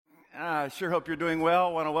I sure hope you're doing well. I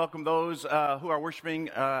want to welcome those who are worshiping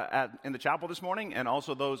in the chapel this morning, and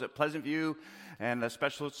also those at Pleasant View and the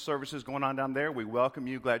special services going on down there. We welcome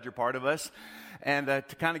you. Glad you're part of us. And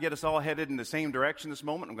to kind of get us all headed in the same direction this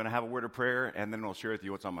moment, I'm going to have a word of prayer, and then I'll share with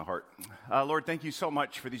you what's on my heart. Lord, thank you so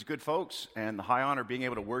much for these good folks and the high honor of being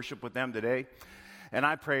able to worship with them today. And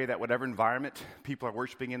I pray that whatever environment people are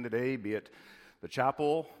worshiping in today, be it the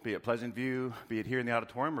chapel, be it Pleasant View, be it here in the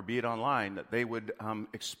auditorium, or be it online, that they would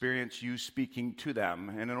experience you speaking to them.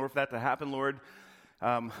 And in order for that to happen, Lord,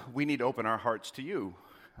 we need to open our hearts to you,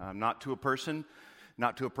 not to a person,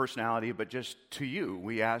 not to a personality, but just to you.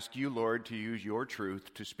 We ask you, Lord, to use your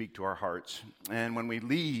truth to speak to our hearts. And when we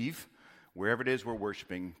leave, wherever it is we're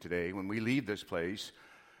worshiping today, when we leave this place,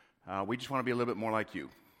 we just want to be a little bit more like you.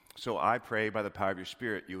 So I pray by the power of your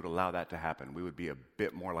Spirit, you would allow that to happen. We would be a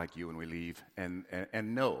bit more like you when we leave and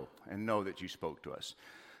know that you spoke to us.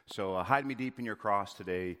 So hide me deep in your cross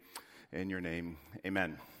today in your name.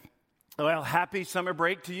 Amen. Well, happy summer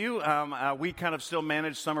break to you. We kind of still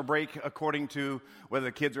manage summer break according to whether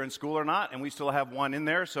the kids are in school or not, and we still have one in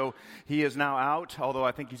there. So he is now out, although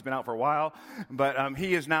I think he's been out for a while. But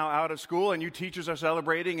he is now out of school, and you teachers are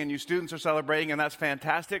celebrating, and you students are celebrating, and that's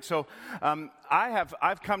fantastic. So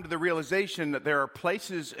I've come to the realization that there are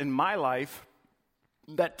places in my life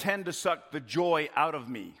that tend to suck the joy out of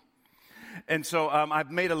me. And so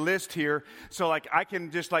I've made a list here, so I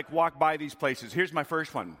can just walk by these places. Here's my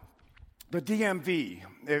first one. The DMV.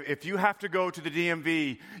 If you have to go to the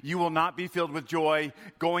DMV, you will not be filled with joy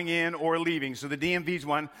going in or leaving. So the DMV's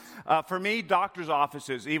one. For me, doctor's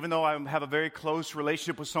offices. Even though I have a very close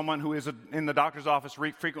relationship with someone who is in the doctor's office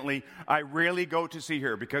frequently, I rarely go to see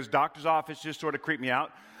her because doctor's office just sort of creep me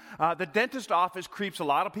out. The dentist office creeps a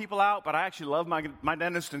lot of people out, but I actually love my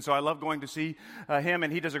dentist, and so I love going to see him,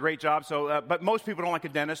 and he does a great job. So, but most people don't like a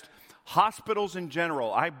dentist. Hospitals in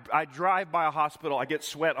general. I drive by a hospital. I get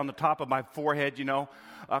sweat on the top of my forehead,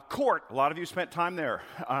 Court. A lot of you spent time there.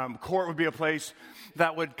 Court would be a place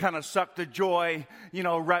that would kind of suck the joy,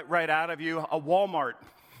 right out of you. A Walmart.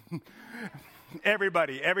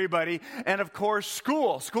 Everybody. And of course,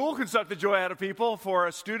 school. School can suck the joy out of people for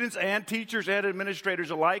students and teachers and administrators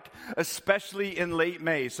alike, especially in late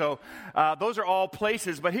May. So those are all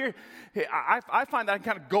places. But here, I find that I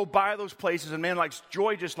kind of go by those places and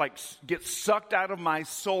joy just gets sucked out of my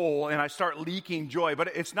soul and I start leaking joy.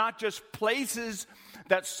 But it's not just places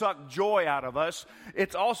that suck joy out of us.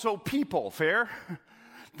 It's also people. Fair?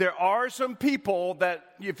 There are some people that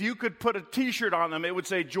if you could put a t-shirt on them, it would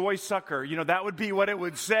say joy sucker. That would be what it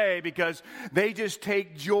would say because they just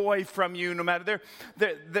take joy from you no matter.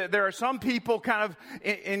 There are some people kind of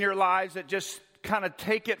in your lives that just kind of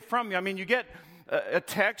take it from you. I mean, you get a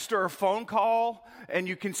text or a phone call and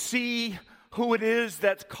you can see who it is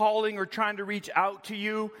that's calling or trying to reach out to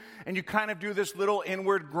you, and you kind of do this little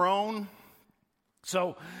inward groan.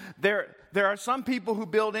 So there are some people who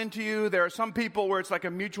build into you. There are some people where it's like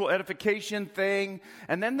a mutual edification thing.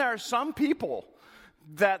 And then there are some people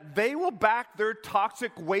that they will back their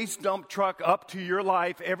toxic waste dump truck up to your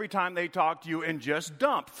life every time they talk to you and just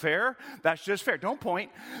dump. Fair? That's just fair. Don't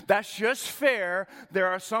point. That's just fair. There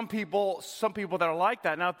are some people that are like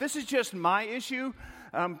that. Now, if this is just my issue,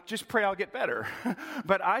 just pray I'll get better.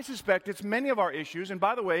 But I suspect it's many of our issues. And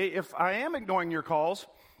by the way, if I am ignoring your calls,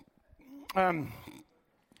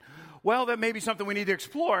 well, that may be something we need to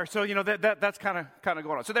explore. So, that's kind of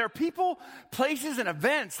going on. So there are people, places, and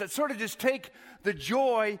events that sort of just take the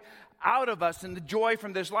joy out of us and the joy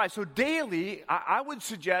from this life. So daily, I would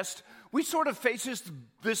suggest we sort of face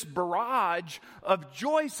this barrage of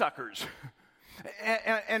joy suckers.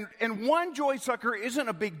 And one joy sucker isn't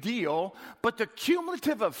a big deal, but the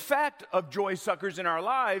cumulative effect of joy suckers in our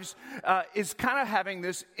lives is kind of having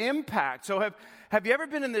this impact. So have you ever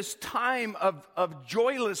been in this time of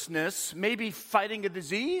joylessness, maybe fighting a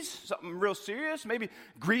disease, something real serious, maybe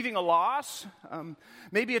grieving a loss,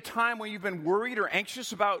 maybe a time when you've been worried or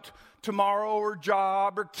anxious about tomorrow or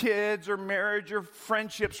job or kids or marriage or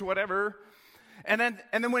friendships or whatever. And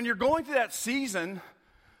then when you're going through that season,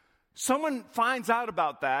 someone finds out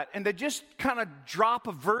about that, and they just kind of drop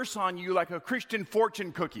a verse on you like a Christian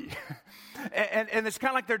fortune cookie. and it's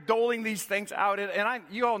kind of like they're doling these things out. And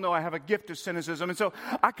you all know I have a gift of cynicism. And so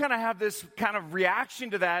I kind of have this kind of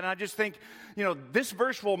reaction to that. And I just think, this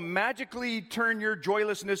verse will magically turn your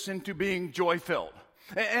joylessness into being joy-filled.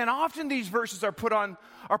 And often these verses are put on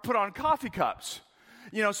coffee cups.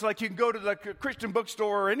 So like you can go to like a Christian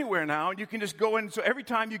bookstore or anywhere now, and you can just go in. So every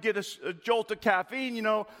time you get a jolt of caffeine,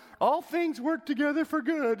 all things work together for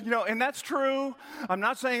good, and that's true. I'm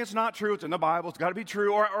not saying it's not true. It's in the Bible. It's got to be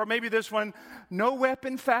true. Or maybe this one, no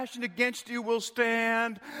weapon fashioned against you will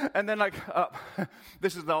stand. And then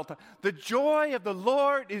this is the all time. The joy of the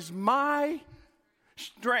Lord is my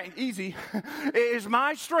strength. Easy. Is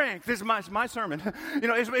my strength. This is my sermon.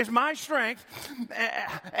 Is my strength.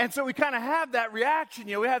 And so we kind of have that reaction.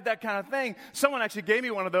 We have that kind of thing. Someone actually gave me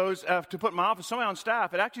one of those to put in my office. Someone on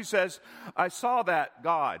staff. It actually says, I saw that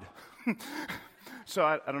God. So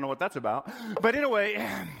I don't know what that's about. But anyway,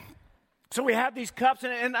 so we have these cups,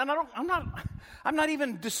 and I'm not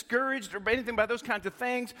even discouraged or anything by those kinds of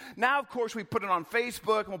things. Now, of course, we put it on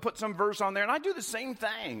Facebook, and we'll put some verse on there, and I do the same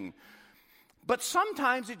thing. But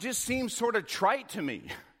sometimes it just seems sort of trite to me.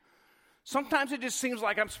 Sometimes it just seems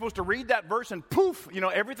like I'm supposed to read that verse and poof,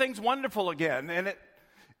 everything's wonderful again. And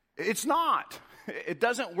it's not. It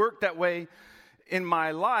doesn't work that way in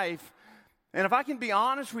my life. And if I can be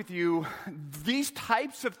honest with you, these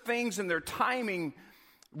types of things and their timing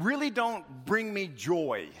really don't bring me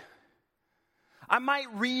joy. I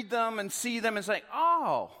might read them and see them and say,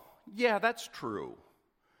 oh, yeah, that's true.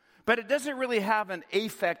 But it doesn't really have an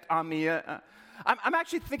effect on me. I'm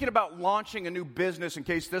actually thinking about launching a new business in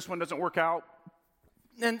case this one doesn't work out.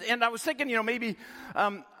 And I was thinking, maybe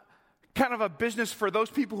kind of a business for those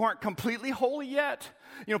people who aren't completely holy yet.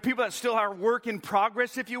 People that still are work in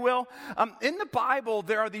progress, if you will. In the Bible,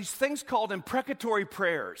 there are these things called imprecatory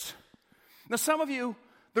prayers. Now, some of you,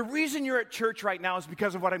 the reason you're at church right now is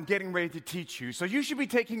because of what I'm getting ready to teach you. So you should be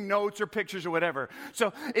taking notes or pictures or whatever.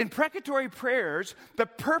 So imprecatory prayers, the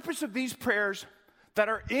purpose of these prayers that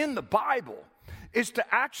are in the Bible is to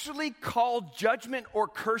actually call judgment or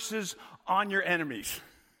curses on your enemies.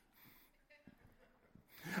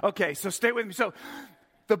 Okay, so stay with me. So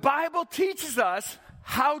the Bible teaches us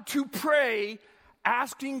how to pray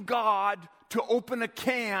asking God to open a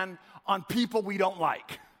can on people we don't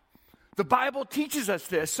like. The Bible teaches us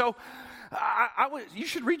this. So you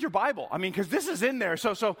should read your Bible. Because this is in there.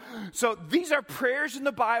 So these are prayers in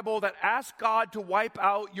the Bible that ask God to wipe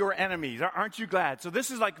out your enemies. Aren't you glad? So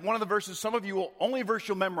this is like one of the verses, only verse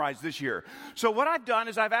you'll memorize this year. So what I've done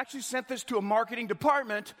is I've actually sent this to a marketing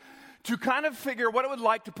department to kind of figure what it would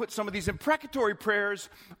like to put some of these imprecatory prayers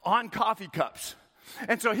on coffee cups.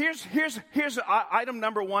 And so here's item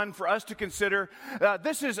number one for us to consider.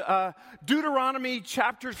 This is Deuteronomy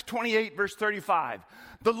chapter 28, verse 35.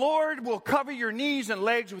 The Lord will cover your knees and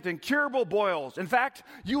legs with incurable boils. In fact,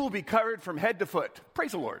 you will be covered from head to foot.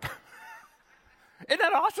 Praise the Lord. Isn't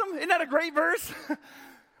that awesome? Isn't that a great verse?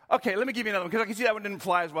 Okay, let me give you another one because I can see that one didn't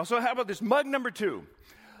fly as well. So how about this? Mug number 2.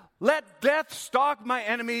 Let death stalk my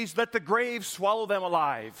enemies. Let the grave swallow them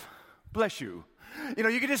alive. Bless you.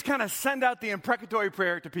 You can just kind of send out the imprecatory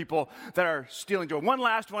prayer to people that are stealing joy. One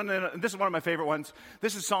last one, and this is one of my favorite ones.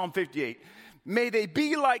 This is Psalm 58. May they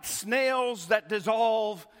be like snails that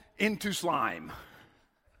dissolve into slime.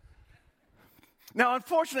 Now,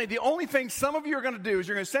 unfortunately, the only thing some of you are going to do is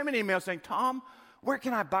you're going to send me an email saying, Tom, where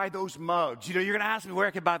can I buy those mugs? You're going to ask me where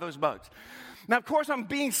I can buy those mugs. Now, of course, I'm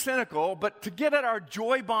being cynical, but to get at our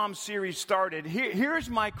Joy Bomb series started, here's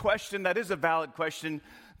my question that is a valid question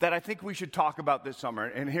that I think we should talk about this summer,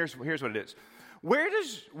 and here's what it is. Where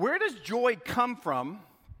does joy come from?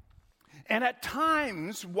 And at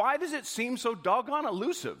times, why does it seem so doggone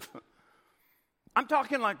elusive? I'm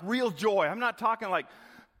talking like real joy. I'm not talking like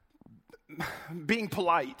being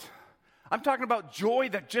polite. I'm talking about joy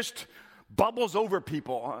that just bubbles over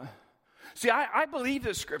people. See, I believe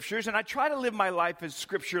the scriptures, and I try to live my life as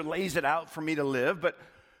scripture lays it out for me to live,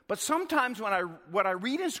 but sometimes what I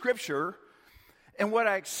read in scripture and what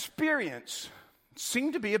I experience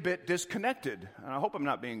seem to be a bit disconnected. And I hope I'm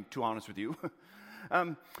not being too honest with you.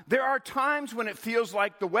 There are times when it feels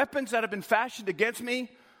like the weapons that have been fashioned against me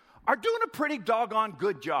are doing a pretty doggone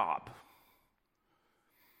good job.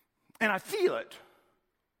 And I feel it.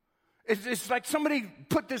 It's like somebody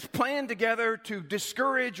put this plan together to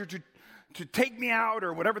discourage or to take me out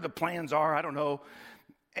or whatever the plans are. I don't know.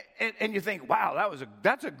 And you think, wow,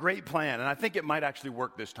 that's a great plan. And I think it might actually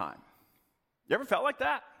work this time. You ever felt like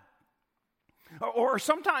that? Or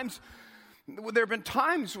sometimes there have been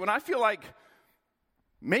times when I feel like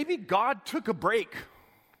maybe God took a break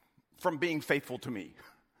from being faithful to me.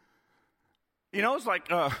 It's like,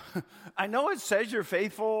 I know it says you're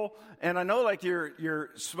faithful, and I know like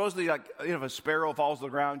you're supposedly like, if a sparrow falls to the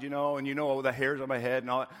ground, and the hairs on my head and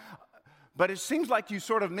all that. But it seems like you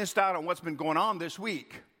sort of missed out on what's been going on this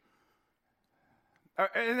week.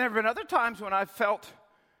 And there have been other times when I felt,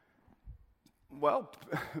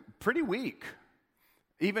 pretty weak,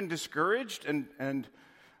 even discouraged, and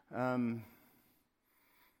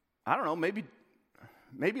I don't know, maybe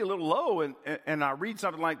a little low, and I read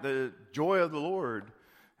something like the joy of the Lord,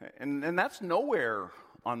 and that's nowhere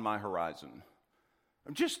on my horizon.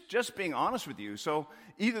 I'm just being honest with you. So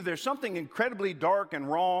either there's something incredibly dark and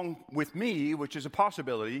wrong with me, which is a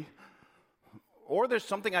possibility, or there's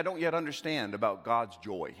something I don't yet understand about God's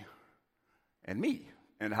joy and me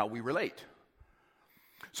and how we relate.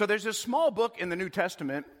 So there's this small book in the New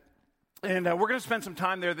Testament, and we're going to spend some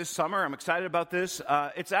time there this summer. I'm excited about this.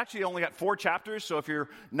 It's actually only got 4 chapters, so if you're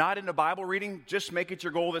not into Bible reading, just make it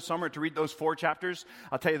your goal this summer to read those 4 chapters.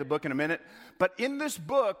 I'll tell you the book in a minute. But in this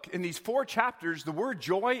book, in these 4 chapters, the word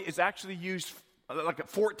joy is actually used like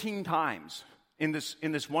 14 times in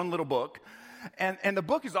this one little book. And the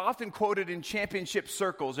book is often quoted in championship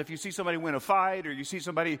circles. If you see somebody win a fight, or you see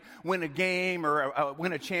somebody win a game, or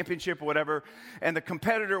win a championship or whatever, and the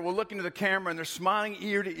competitor will look into the camera and they're smiling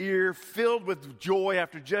ear to ear, filled with joy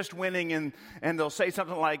after just winning, and they'll say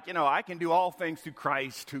something like, I can do all things through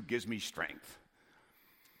Christ who gives me strength.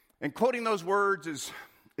 And quoting those words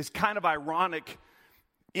is kind of ironic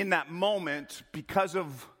in that moment because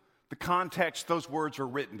of the context those words are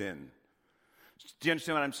written in. Do you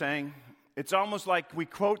understand what I'm saying? It's almost like we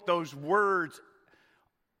quote those words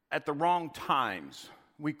at the wrong times.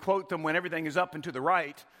 We quote them when everything is up and to the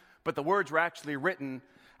right, but the words were actually written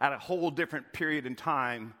at a whole different period in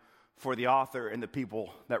time for the author and the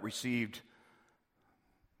people that received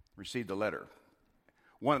the letter.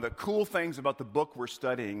 One of the cool things about the book we're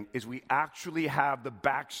studying is we actually have the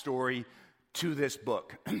backstory to this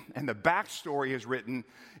book. And the backstory is written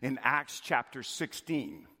in Acts chapter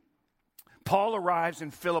 16. Paul arrives in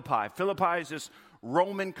Philippi. Philippi is this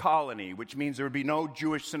Roman colony, which means there would be no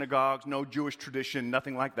Jewish synagogues, no Jewish tradition,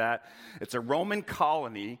 nothing like that. It's a Roman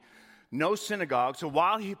colony, no synagogue. So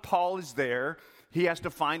while Paul is there, he has to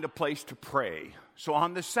find a place to pray. So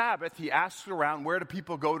on the Sabbath, he asks around, where do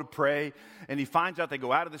people go to pray? And he finds out they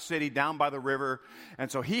go out of the city, down by the river.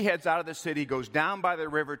 And so he heads out of the city, goes down by the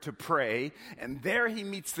river to pray. And there he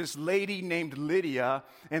meets this lady named Lydia.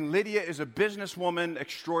 And Lydia is a businesswoman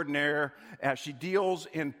extraordinaire. She deals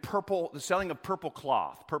in the selling of purple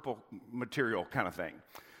cloth, purple material kind of thing.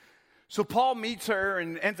 So Paul meets her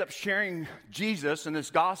and ends up sharing Jesus and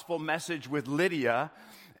this gospel message with Lydia.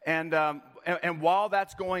 And while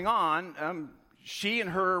that's going on, she and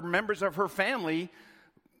her members of her family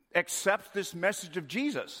accept this message of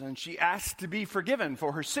Jesus, and she asks to be forgiven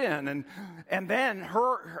for her sin, and then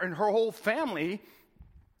her and her whole family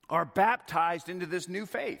are baptized into this new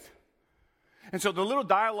faith. And so the little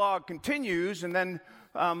dialogue continues, and then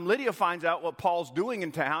Lydia finds out what Paul's doing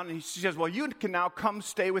in town, and she says, well, you can now come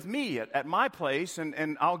stay with me at my place,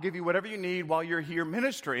 and I'll give you whatever you need while you're here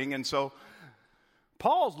ministering. And so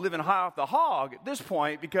Paul's living high off the hog at this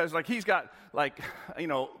point because, he's got,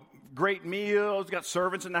 great meals, got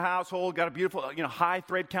servants in the household, got a beautiful, high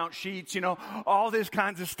thread count sheets, all this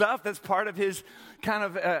kinds of stuff that's part of his kind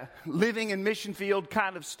of living in mission field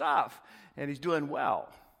kind of stuff. And he's doing well.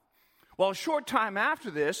 Well, a short time after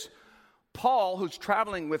this, Paul, who's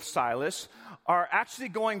traveling with Silas, are actually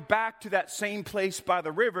going back to that same place by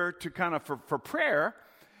the river to kind of for prayer.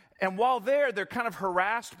 And while they're kind of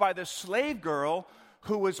harassed by this slave girl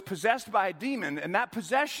who was possessed by a demon, and that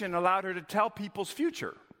possession allowed her to tell people's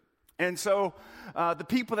future. And so the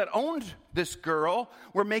people that owned this girl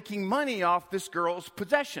were making money off this girl's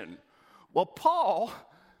possession. Well, Paul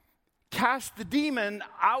cast the demon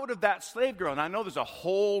out of that slave girl. And I know there's a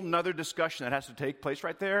whole nother discussion that has to take place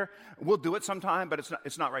right there. We'll do it sometime, but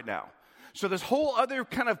it's not right now. So this whole other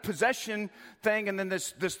kind of possession thing, and then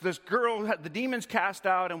this girl, the demon's cast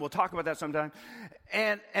out, and we'll talk about that sometime.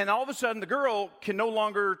 And all of a sudden, the girl can no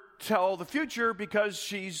longer tell the future because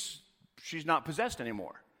she's not possessed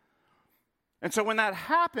anymore. And so when that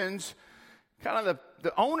happens, kind of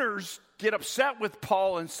the owners get upset with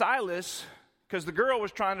Paul and Silas because the girl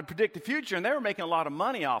was trying to predict the future, and they were making a lot of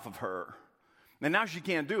money off of her. And now she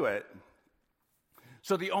can't do it.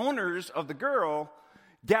 So the owners of the girl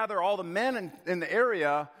gather all the men in the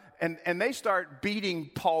area, and they start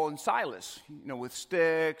beating Paul and Silas, with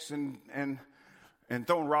sticks and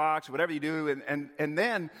throwing rocks, whatever you do. And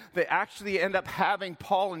then they actually end up having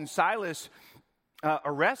Paul and Silas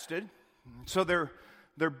arrested. So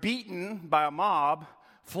they're beaten by a mob,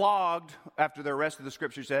 flogged after they're arrested, the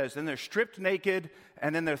scripture says. Then they're stripped naked,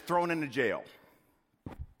 and then they're thrown into jail.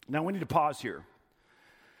 Now we need to pause here,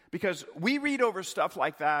 because we read over stuff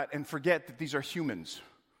like that and forget that these are humans.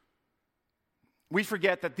 We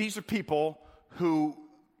forget that these are people who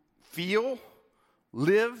feel,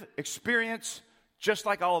 live, experience just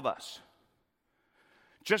like all of us.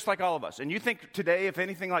 just like all of us. And you think today, if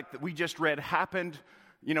anything like that we just read happened,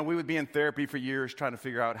 we would be in therapy for years trying to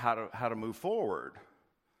figure out how to move forward.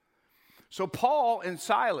 So Paul and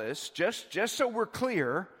Silas, just so we're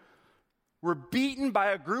clear, were beaten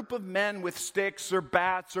by a group of men with sticks or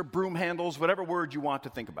bats or broom handles, whatever word you want to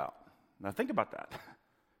think about. Now think about that.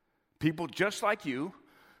 People just like you,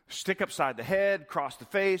 stick upside the head, cross the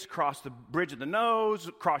face, cross the bridge of the nose,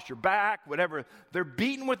 cross your back, whatever. They're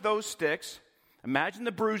beaten with those sticks. Imagine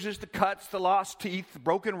the bruises, the cuts, the lost teeth, the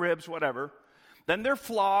broken ribs, whatever. Then they're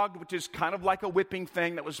flogged, which is kind of like a whipping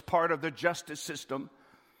thing that was part of the justice system.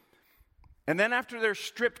 And then after they're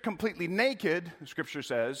stripped completely naked, the scripture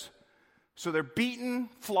says, so they're beaten,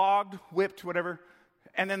 flogged, whipped, whatever,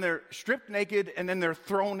 and then they're stripped naked, and then they're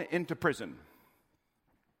thrown into prison.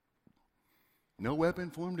 No weapon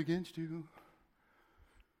formed against you.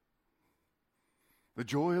 The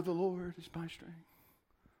joy of the Lord is my strength.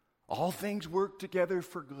 All things work together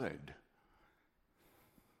for good.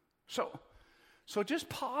 So just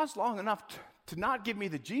pause long enough to not give me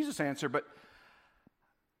the Jesus answer, but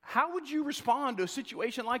how would you respond to a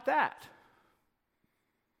situation like that?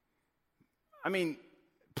 I mean,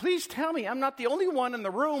 please tell me I'm not the only one in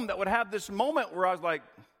the room that would have this moment where I was like,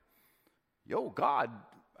 yo, God,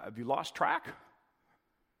 have you lost track?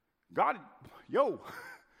 God,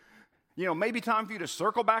 maybe time for you to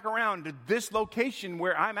circle back around to this location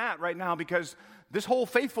where I'm at right now, because this whole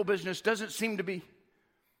faithful business doesn't seem to be.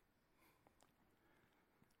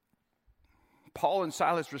 Paul and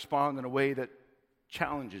Silas respond in a way that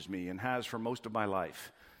challenges me and has for most of my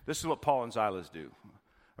life. This is what Paul and Silas do.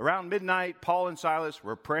 Around midnight, Paul and Silas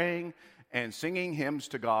were praying and singing hymns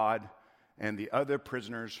to God, and the other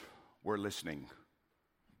prisoners were listening.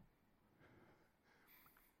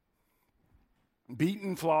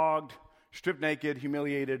 Beaten, flogged, stripped naked,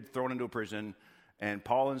 humiliated, thrown into a prison, and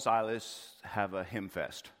Paul and Silas have a hymn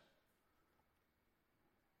fest.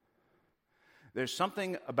 There's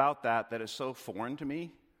something about that is so foreign to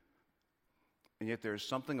me, and yet there's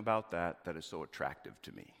something about that is so attractive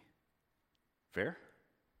to me. Fair?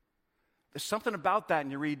 There's something about that,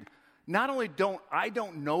 and you read, not only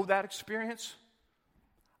don't know that experience,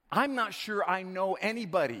 I'm not sure I know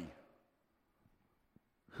anybody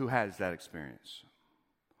who has that experience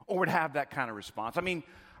or would have that kind of response. I mean,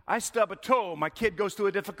 I stub a toe, my kid goes through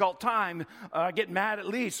a difficult time, I get mad at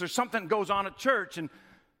least, or something goes on at church, and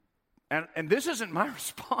this isn't my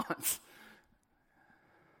response.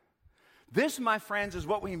 This, my friends, is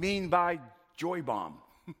what we mean by joy bomb.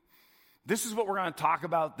 This is what we're going to talk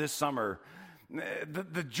about this summer.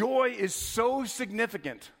 The joy is so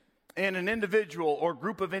significant in an individual or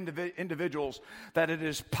group of individuals that it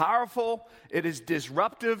is powerful, it is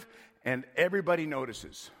disruptive, and everybody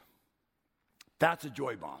notices. That's a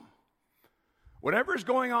joy bomb. Whatever is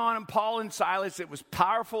going on in Paul and Silas, it was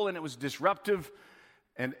powerful and it was disruptive,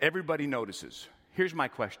 and everybody notices. Here's my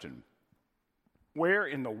question. Where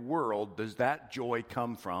in the world does that joy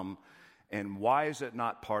come from, and why is it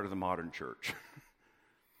not part of the modern church?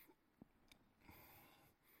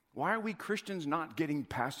 Why are we Christians not getting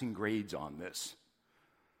passing grades on this?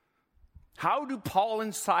 How do Paul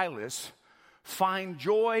and Silas find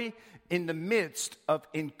joy in the midst of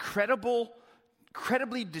incredibly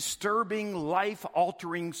disturbing,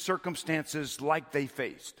 life-altering circumstances like they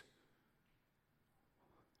faced?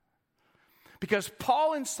 Because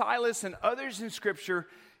Paul and Silas and others in Scripture,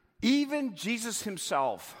 even Jesus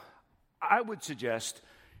himself, I would suggest,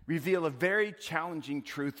 reveal a very challenging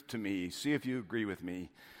truth to me. See if you agree with me.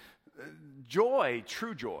 Joy,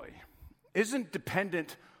 true joy, isn't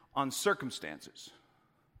dependent on circumstances,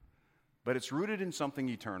 but it's rooted in something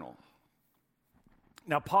eternal.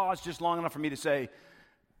 Now, pause just long enough for me to say,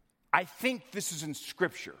 I think this is in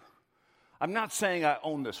Scripture. I'm not saying I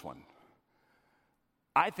own this one.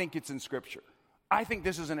 I think it's in Scripture. I think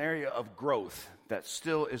this is an area of growth that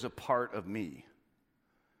still is a part of me.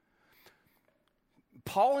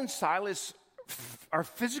 Paul and Silas are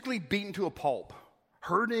physically beaten to a pulp,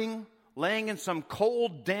 hurting, laying in some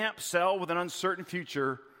cold, damp cell with an uncertain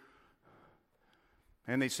future,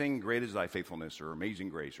 and they sing, "Great is thy faithfulness," or "Amazing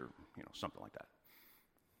Grace," or something like that.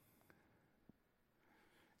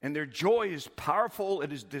 And their joy is powerful,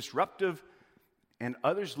 it is disruptive, and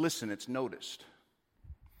others listen, it's noticed.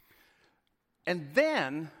 And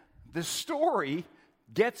then the story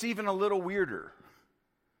gets even a little weirder.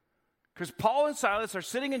 Because Paul and Silas are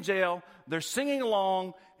sitting in jail, they're singing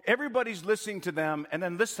along, everybody's listening to them, and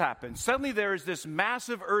then this happens. Suddenly there is this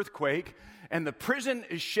massive earthquake, and the prison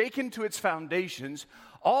is shaken to its foundations.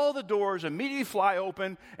 All the doors immediately fly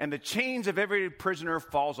open, and the chains of every prisoner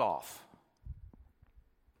falls off.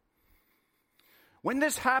 When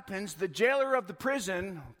this happens, the jailer of the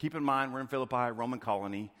prison, keep in mind we're in Philippi, Roman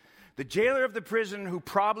colony, the jailer of the prison, who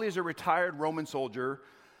probably is a retired Roman soldier,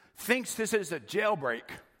 thinks this is a jailbreak.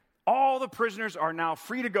 All the prisoners are now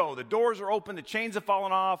free to go. The doors are open, the chains have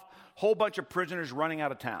fallen off, whole bunch of prisoners running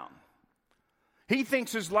out of town. He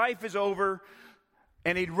thinks his life is over,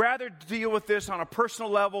 and he'd rather deal with this on a personal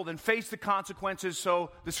level than face the consequences.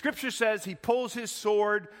 So the scripture says he pulls his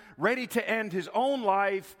sword, ready to end his own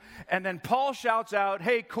life. And then Paul shouts out,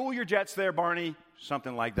 "Hey, cool your jets there, Barney."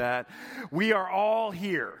 Something like that. "We are all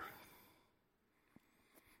here."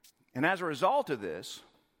 And as a result of this,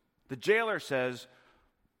 the jailer says,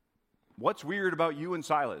 "What's weird about you and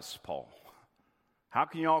Silas, Paul? How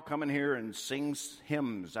can you all come in here and sing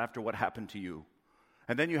hymns after what happened to you?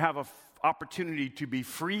 And then you have an opportunity to be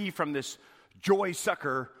free from this joy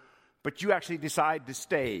sucker, but you actually decide to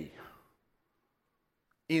stay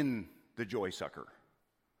in the joy sucker."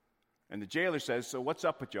 And the jailer says, "So what's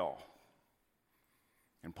up with y'all?"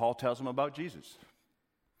 And Paul tells him about Jesus.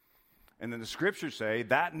 And then the scriptures say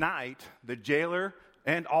that night, the jailer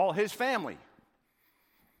and all his family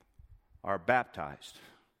are baptized,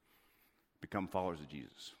 become followers of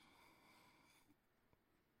Jesus.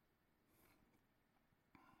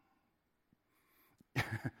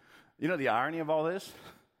 You know the irony of all this?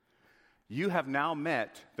 You have now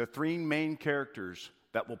met the three main characters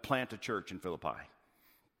that will plant a church in Philippi.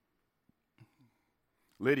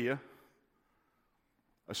 Lydia,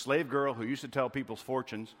 a slave girl who used to tell people's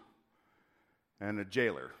fortunes, and a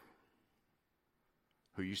jailer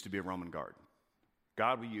who used to be a Roman guard.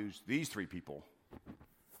 God will use these three people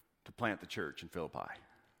to plant the church in Philippi.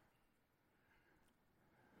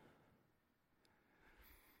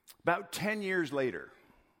 About 10 years later,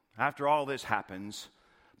 after all this happens,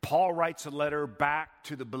 Paul writes a letter back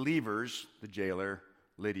to the believers, the jailer,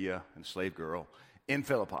 Lydia, and slave girl, in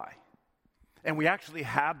Philippi. And we actually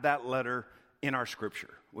have that letter in our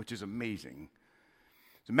scripture, which is amazing.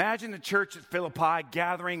 So imagine the church at Philippi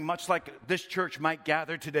gathering much like this church might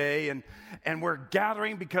gather today. And we're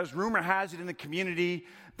gathering because rumor has it in the community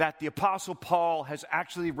that the Apostle Paul has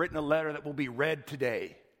actually written a letter that will be read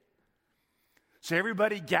today. So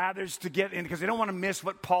everybody gathers to get in because they don't want to miss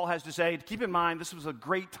what Paul has to say. Keep in mind, this was a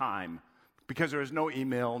great time because there was no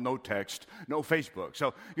email, no text, no Facebook.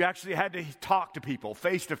 So you actually had to talk to people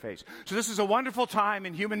face to face. So this is a wonderful time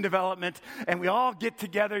in human development, and we all get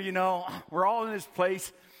together, we're all in this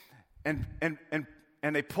place, and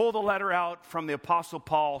they pull the letter out from the Apostle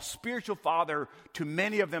Paul, spiritual father to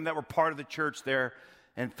many of them that were part of the church there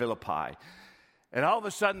in Philippi. And all of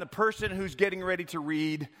a sudden, the person who's getting ready to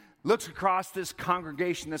read looks across this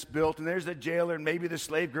congregation that's built, and there's the jailer, and maybe the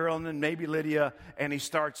slave girl, and then maybe Lydia, and he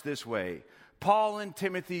starts this way. "Paul and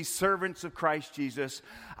Timothy, servants of Christ Jesus,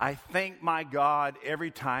 I thank my God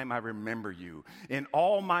every time I remember you. In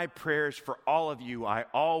all my prayers for all of you, I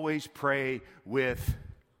always pray with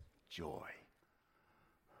joy."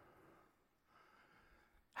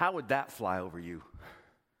 How would that fly over you?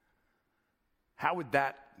 How would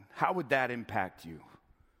that impact you?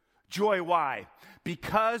 Joy, why?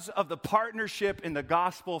 Because of the partnership in the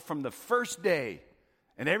gospel from the first day.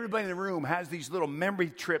 And everybody in the room has these little memory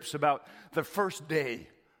trips about the first day.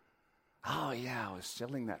 "Oh yeah, I was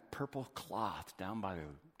selling that purple cloth down by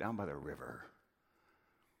the river.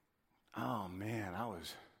 Oh man, I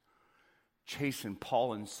was chasing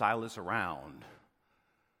Paul and Silas around,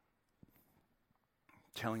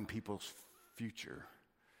 telling people's future,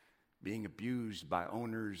 being abused by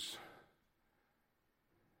owners.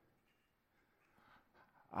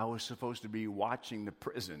 I was supposed to be watching the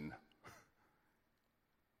prison.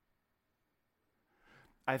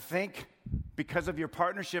 I think because of your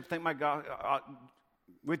partnership, thank my God,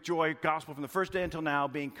 with joy, gospel from the first day until now,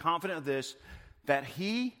 being confident of this, that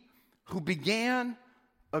he who began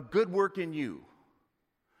a good work in you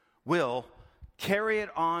will carry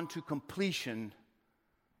it on to completion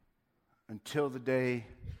until the day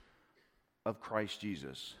of Christ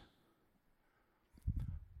Jesus.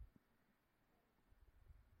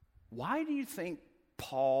 Why do you think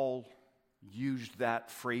Paul used that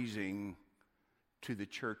phrasing to the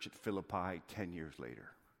church at Philippi 10 years later?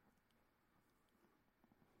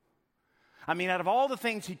 I mean, out of all the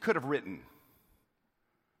things he could have written,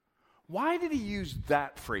 why did he use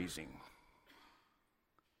that phrasing?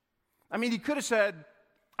 I mean, he could have said,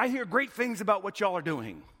 "I hear great things about what y'all are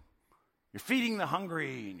doing. You're feeding the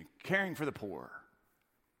hungry and you're caring for the poor.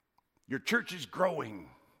 Your church is growing."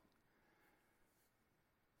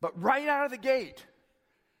 But right out of the gate,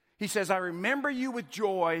 he says, "I remember you with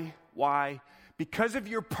joy." Why? Because of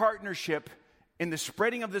your partnership in the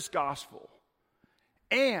spreading of this gospel.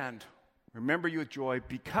 And remember you with joy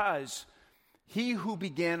because he who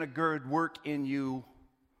began a good work in you.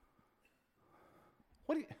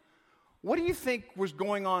 What do you think was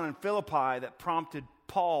going on in Philippi that prompted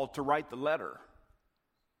Paul to write the letter?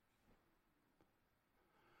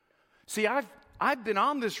 See, I've been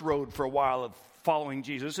on this road for a while of following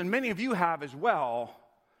Jesus, and many of you have as well.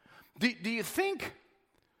 Do you think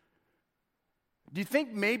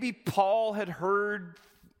maybe Paul had heard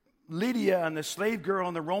Lydia and the slave girl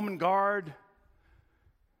and the Roman guard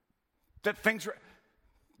that things were...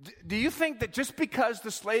 Do you think that just because the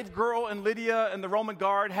slave girl and Lydia and the Roman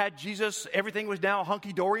guard had Jesus, everything was now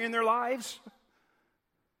hunky-dory in their lives?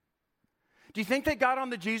 Do you think they got on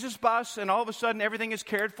the Jesus bus and all of a sudden everything is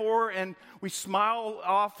cared for and we smile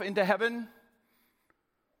off into heaven?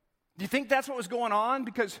 Do you think that's what was going on?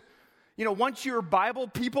 Because, once you're Bible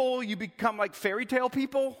people, you become like fairy tale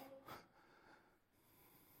people.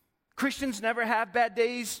 Christians never have bad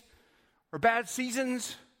days or bad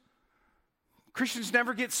seasons. Christians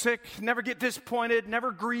never get sick, never get disappointed,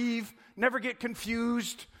 never grieve, never get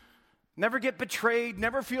confused, never get betrayed,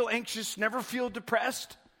 never feel anxious, never feel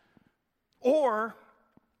depressed. Or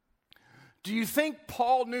do you think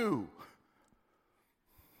Paul knew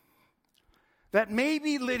that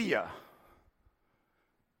maybe Lydia,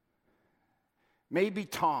 maybe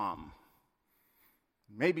Tom,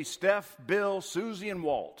 maybe Steph, Bill, Susie, and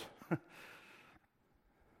Walt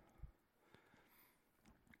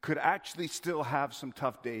could actually still have some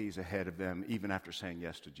tough days ahead of them even after saying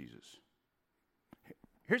yes to Jesus?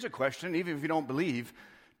 Here's a question, even if you don't believe.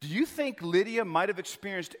 Do you think Lydia might have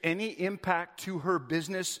experienced any impact to her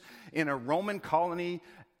business in a Roman colony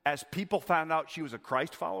as people found out she was a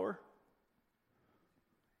Christ follower?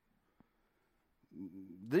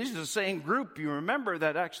 This is the same group, you remember,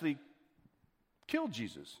 that actually killed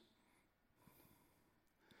Jesus.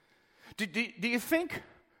 Do you think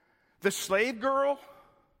the slave girl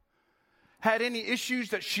had any issues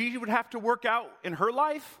that she would have to work out in her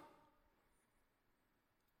life?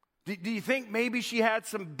 Do you think maybe she had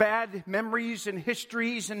some bad memories and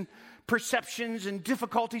histories and perceptions and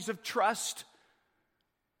difficulties of trust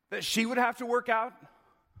that she would have to work out?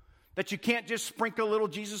 That you can't just sprinkle a little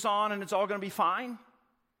Jesus on and it's all going to be fine?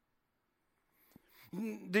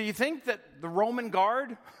 Do you think that the Roman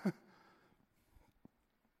guard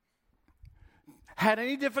had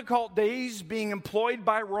any difficult days being employed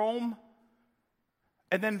by Rome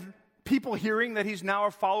and then people hearing that he's now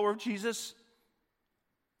a follower of Jesus?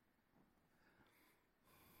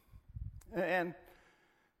 And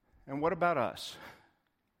what about us?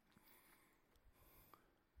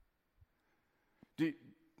 Do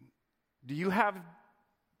you have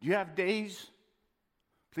days?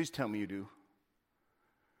 Please tell me you do.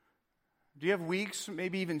 Do you have weeks,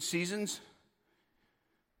 maybe even seasons?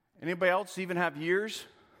 Anybody else even have years?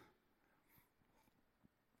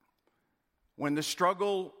 When the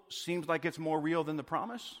struggle seems like it's more real than the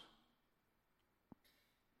promise?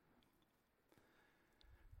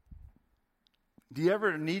 Do you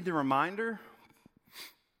ever need the reminder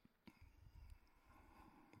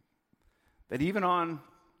that even on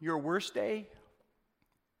your worst day,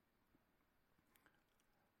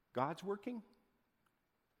 God's working?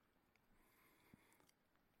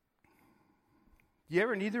 Do you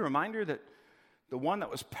ever need the reminder that the one that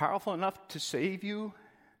was powerful enough to save you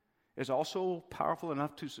is also powerful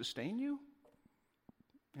enough to sustain you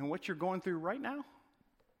in what you're going through right now?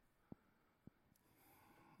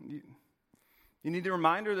 You need the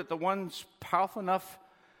reminder that the one's powerful enough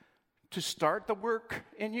to start the work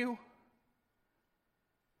in you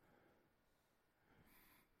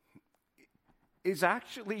is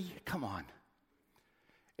actually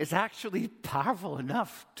powerful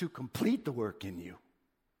enough to complete the work in you.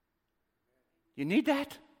 You need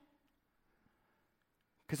that?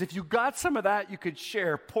 Because if you got some of that, you could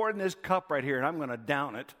share. Pour it in this cup right here, and I'm going to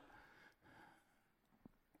down it.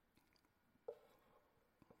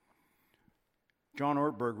 John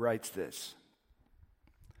Ortberg writes this: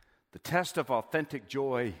 the test of authentic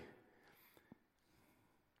joy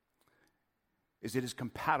is it is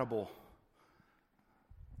compatible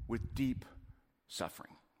with deep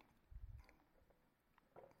suffering.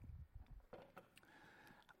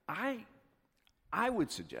 I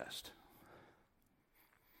would suggest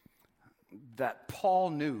that Paul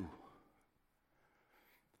knew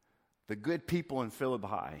the good people in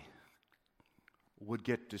Philippi would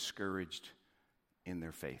get discouraged in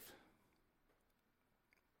their faith.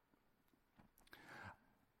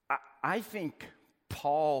 I think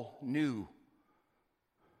Paul knew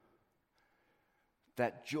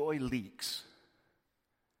that joy leaks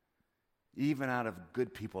even out of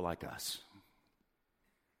good people like us.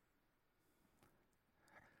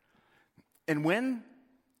 And when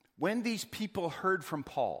when these people heard from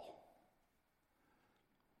Paul,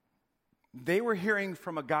 they were hearing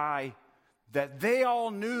from a guy that they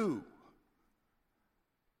all knew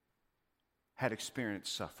had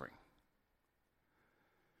experienced suffering.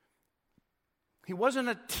 He wasn't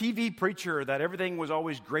a TV preacher that everything was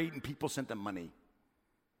always great and people sent them money.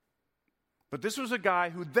 But this was a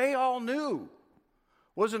guy who they all knew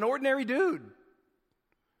was an ordinary dude.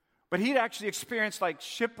 But he'd actually experienced like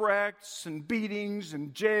shipwrecks and beatings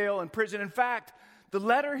and jail and prison. In fact, the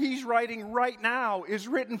letter he's writing right now is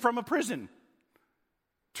written from a prison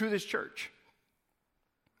to this church.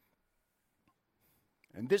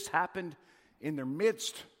 And this happened in their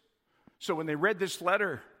midst. So when they read this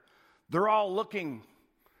letter, they're all looking.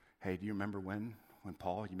 Hey, do you remember when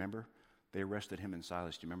Paul, you remember? They arrested him and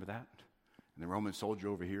Silas. Do you remember that? And the Roman soldier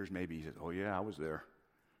overhears maybe. He says, oh yeah, I was there.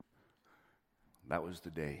 That was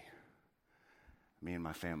the day me and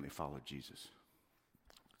my family followed Jesus.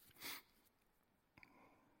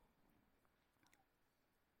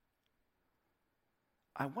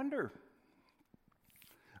 I wonder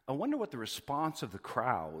what the response of the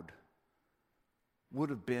crowd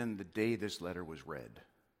would have been the day this letter was read.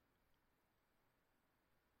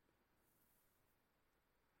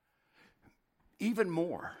 Even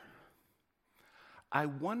more, I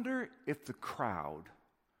wonder if the crowd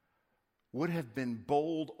would have been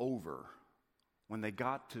bowled over when they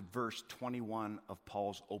got to verse 21 of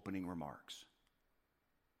Paul's opening remarks.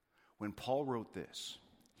 When Paul wrote this,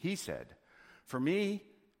 he said, "For me,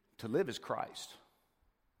 to live is Christ.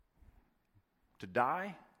 To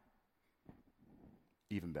die,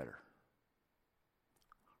 even better."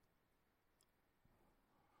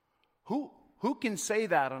 Who can say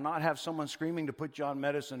that and not have someone screaming to put you on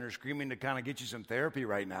medicine or screaming to kind of get you some therapy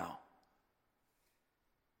right now?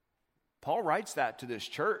 Paul writes that to this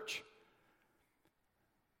church.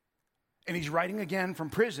 And he's writing again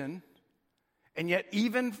from prison. And yet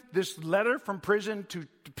even this letter from prison to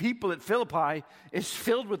people at Philippi is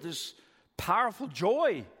filled with this powerful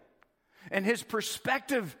joy. And his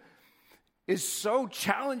perspective is so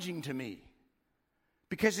challenging to me.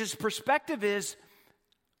 Because his perspective is,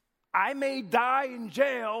 I may die in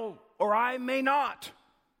jail or I may not.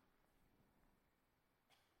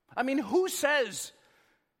 I mean, who says,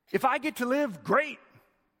 if I get to live, great.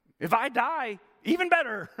 If I die, even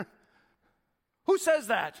better. Who says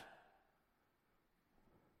that?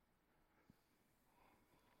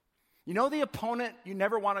 You know the opponent you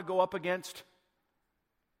never want to go up against?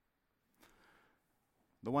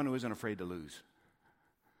 The one who isn't afraid to lose.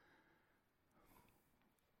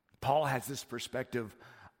 Paul has this perspective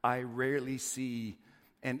I rarely see,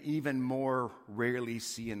 and even more rarely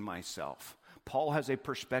see in myself. Paul has a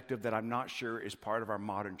perspective that I'm not sure is part of our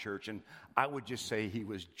modern church, and I would just say he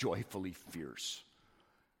was joyfully fierce.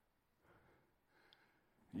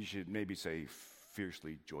 You should maybe say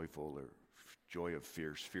fiercely joyful or joy of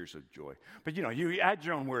fierce, fierce of joy. But you add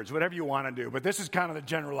your own words, whatever you want to do, but this is kind of the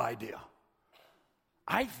general idea.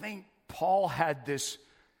 I think Paul had this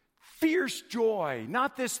fierce joy,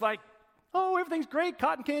 not this like, oh, everything's great,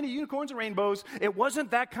 cotton candy, unicorns, and rainbows. It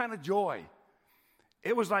wasn't that kind of joy.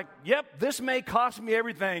 It was like, yep, this may cost me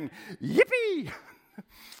everything. Yippee!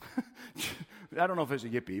 I don't know if it's a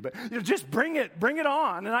yippee, but just bring it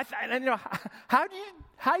on. And how do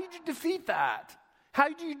you defeat that? How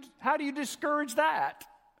do you discourage that?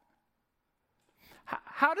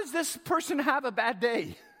 How does this person have a bad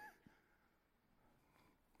day?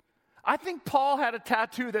 I think Paul had a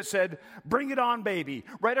tattoo that said, "Bring it on, baby,"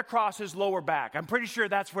 right across his lower back. I'm pretty sure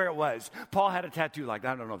that's where it was. Paul had a tattoo like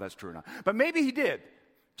that. I don't know if that's true or not. But maybe he did.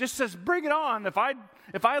 Just says, bring it on. If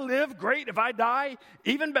I live, great. If I die,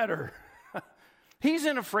 even better. He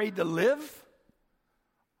isn't afraid to live.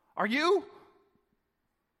 Are you?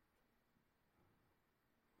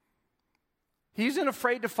 He isn't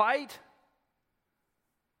afraid to fight.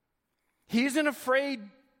 He isn't afraid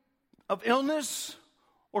of illness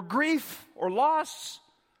or grief or loss.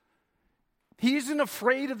 He isn't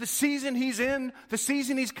afraid of the season he's in, the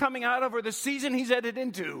season he's coming out of, or the season he's headed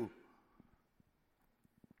into.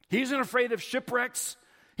 He isn't afraid of shipwrecks.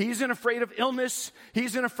 He isn't afraid of illness. He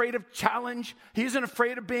isn't afraid of challenge. He isn't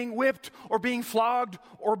afraid of being whipped or being flogged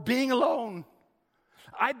or being alone.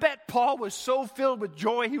 I bet Paul was so filled with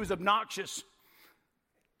joy he was obnoxious.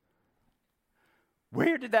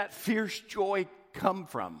 Where did that fierce joy come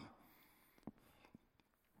from?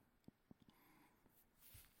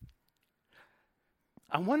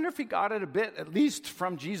 I wonder if he got it a bit, at least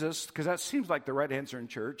from Jesus, because that seems like the right answer in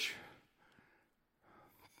church.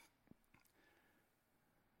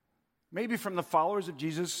 Maybe from the followers of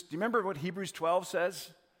Jesus. Do you remember what Hebrews 12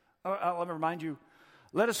 says? I'll remind you.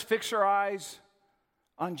 Let us fix our eyes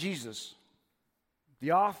on Jesus,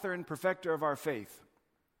 the author and perfecter of our faith,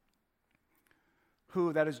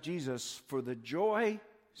 who, that is Jesus, for the joy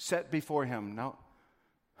set before him. Now,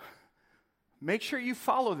 make sure you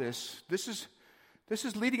follow this. This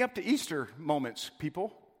is leading up to Easter moments,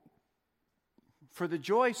 people. For the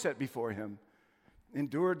joy set before him,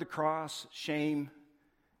 endured the cross, shame,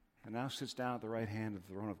 and now sits down at the right hand of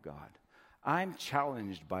the throne of God. I'm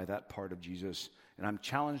challenged by that part of Jesus, and I'm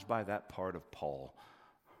challenged by that part of Paul.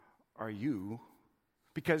 Are you?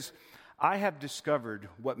 Because I have discovered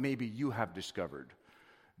what maybe you have discovered.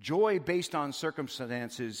 Joy based on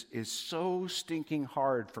circumstances is so stinking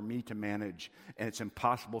hard for me to manage, and it's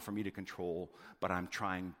impossible for me to control, but I'm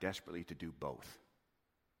trying desperately to do both.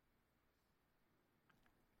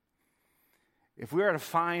 If we are to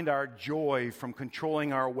find our joy from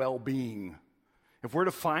controlling our well-being, if we're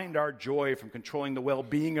to find our joy from controlling the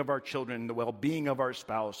well-being of our children, the well-being of our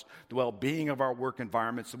spouse, the well-being of our work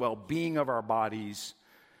environments, the well-being of our bodies,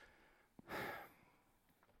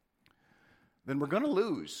 then we're going to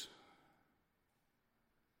lose.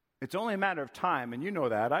 It's only a matter of time, and you know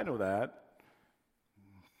that, I know that.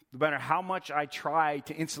 No matter how much I try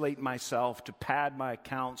to insulate myself, to pad my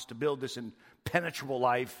accounts, to build this impenetrable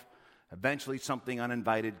life, eventually something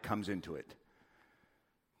uninvited comes into it.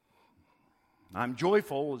 I'm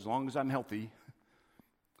joyful as long as I'm healthy.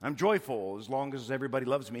 I'm joyful as long as everybody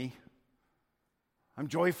loves me. I'm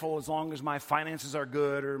joyful as long as my finances are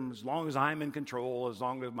good, or as long as I'm in control, as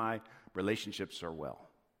long as my relationships are well.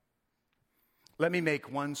 Let me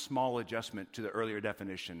make one small adjustment to the earlier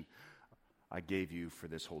definition I gave you for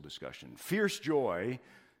this whole discussion. Fierce joy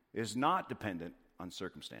is not dependent on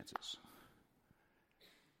circumstances,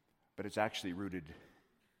 but it's actually rooted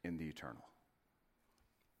in the eternal.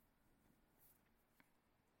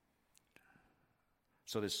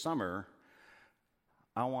 So this summer,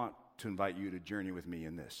 I want to invite you to journey with me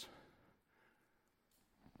in this.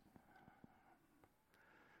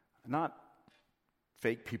 Not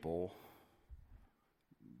fake people,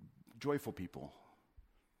 joyful people.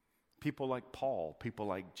 People like Paul, people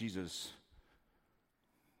like Jesus.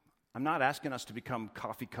 I'm not asking us to become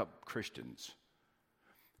coffee cup Christians.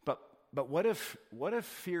 But what if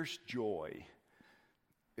fierce joy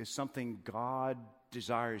is something God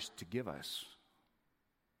desires to give us,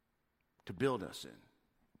 to build us in?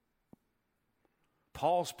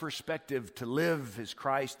 Paul's perspective, to live is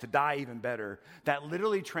Christ, to die even better, that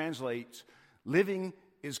literally translates, living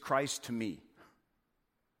is Christ to me.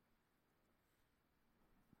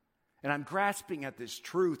 And I'm grasping at this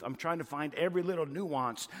truth. I'm trying to find every little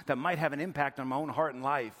nuance that might have an impact on my own heart and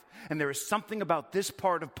life. And there is something about this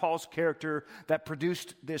part of Paul's character that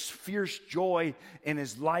produced this fierce joy in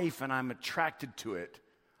his life, and I'm attracted to it.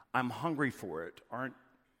 I'm hungry for it. Aren't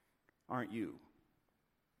you?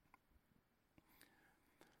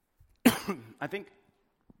 I think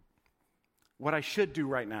what I should do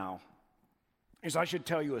right now is I should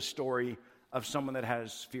tell you a story of someone that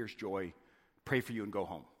has fierce joy, pray for you, and go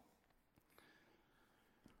home.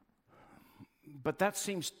 But that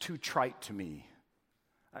seems too trite to me.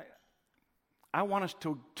 I want us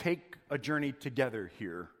to take a journey together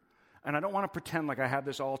here. And I don't want to pretend like I have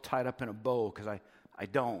this all tied up in a bow, because I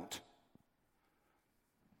don't.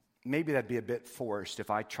 Maybe that'd be a bit forced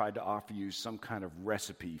if I tried to offer you some kind of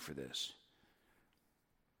recipe for this.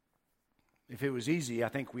 If it was easy, I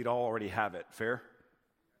think we'd all already have it. Fair?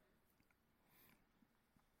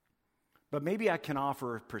 But maybe I can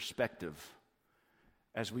offer a perspective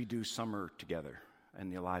as we do summer together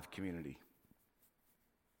in the Alive community.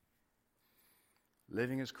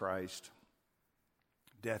 Living is Christ.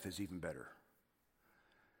 Death is even better.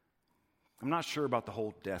 I'm not sure about the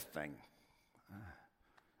whole death thing.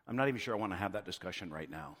 I'm not even sure I want to have that discussion right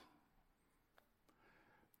now.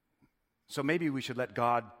 So maybe we should let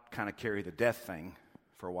God kind of carry the death thing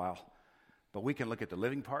for a while, but we can look at the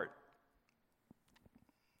living part,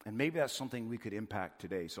 and maybe that's something we could impact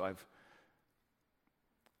today. So I've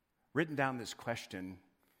written down this question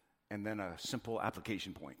and then a simple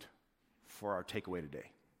application point for our takeaway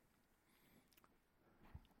today.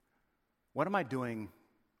 What am I doing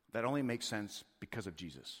that only makes sense because of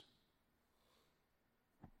Jesus?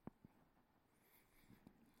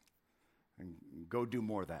 And go do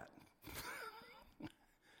more of that.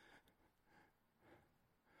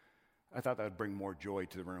 I thought that would bring more joy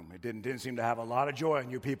to the room. It didn't seem to have a lot of joy in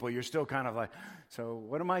you people. You're still kind of like, so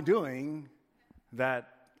what am I doing that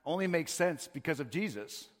only makes sense because of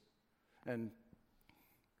Jesus? And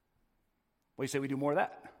what do you say we do more of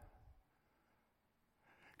that?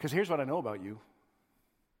 Because here's what I know about you.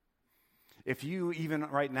 If you even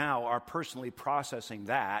right now are personally processing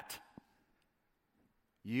that,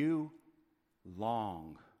 you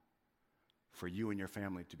long for you and your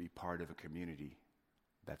family to be part of a community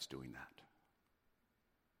that's doing that.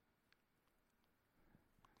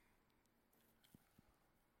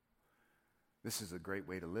 This is a great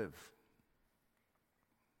way to live,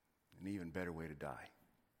 an even better way to die.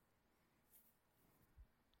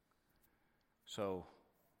 So,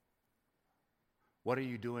 what are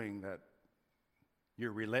you doing that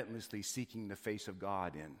you're relentlessly seeking the face of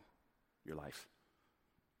God in your life?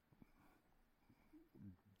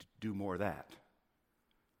 Do more of that.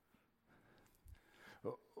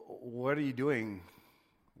 What are you doing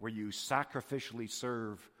where you sacrificially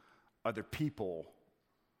serve other people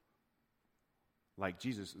like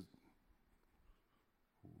Jesus?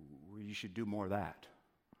 You should do more of that.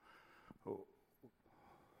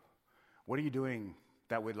 What are you doing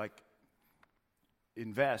that would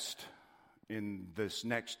invest in this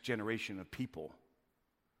next generation of people?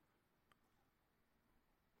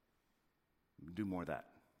 Do more of that.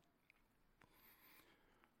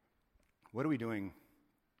 What are we doing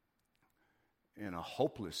in a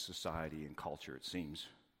hopeless society and culture, it seems,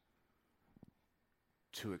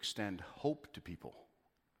 to extend hope to people?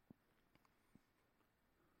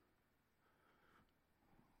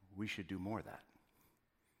 We should do more of that.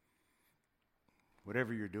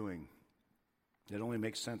 Whatever you're doing, it only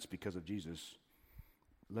makes sense because of Jesus.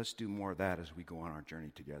 Let's do more of that as we go on our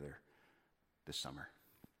journey together this summer.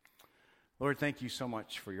 Lord, thank you so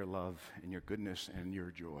much for your love and your goodness and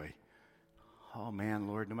your joy. Oh man,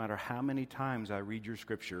 Lord, no matter how many times I read your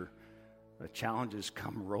scripture, the challenges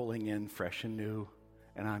come rolling in fresh and new,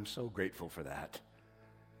 and I'm so grateful for that.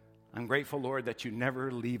 I'm grateful, Lord, that you never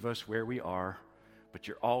leave us where we are, but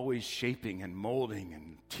you're always shaping and molding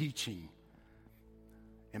and teaching,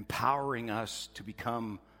 empowering us to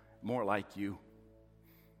become more like you.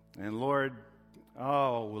 And Lord,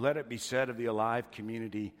 let it be said of the Alive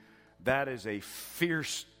community, that is a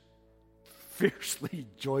fiercely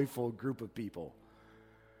joyful group of people.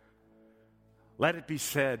 Let it be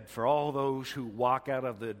said for all those who walk out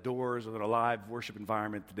of the doors of an Alive worship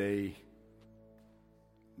environment today,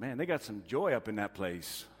 man, they got some joy up in that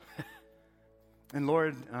place. And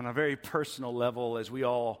Lord, on a very personal level, as we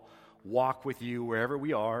all walk with you wherever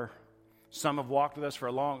we are, some have walked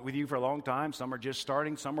with you for a long time, some are just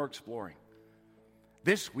starting, some are exploring.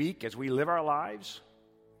 This week, as we live our lives,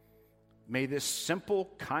 may this simple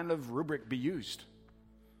kind of rubric be used.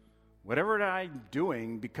 Whatever I'm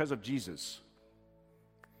doing because of Jesus,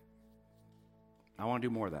 I want to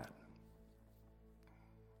do more of that.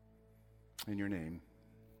 In your name,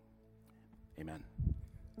 amen.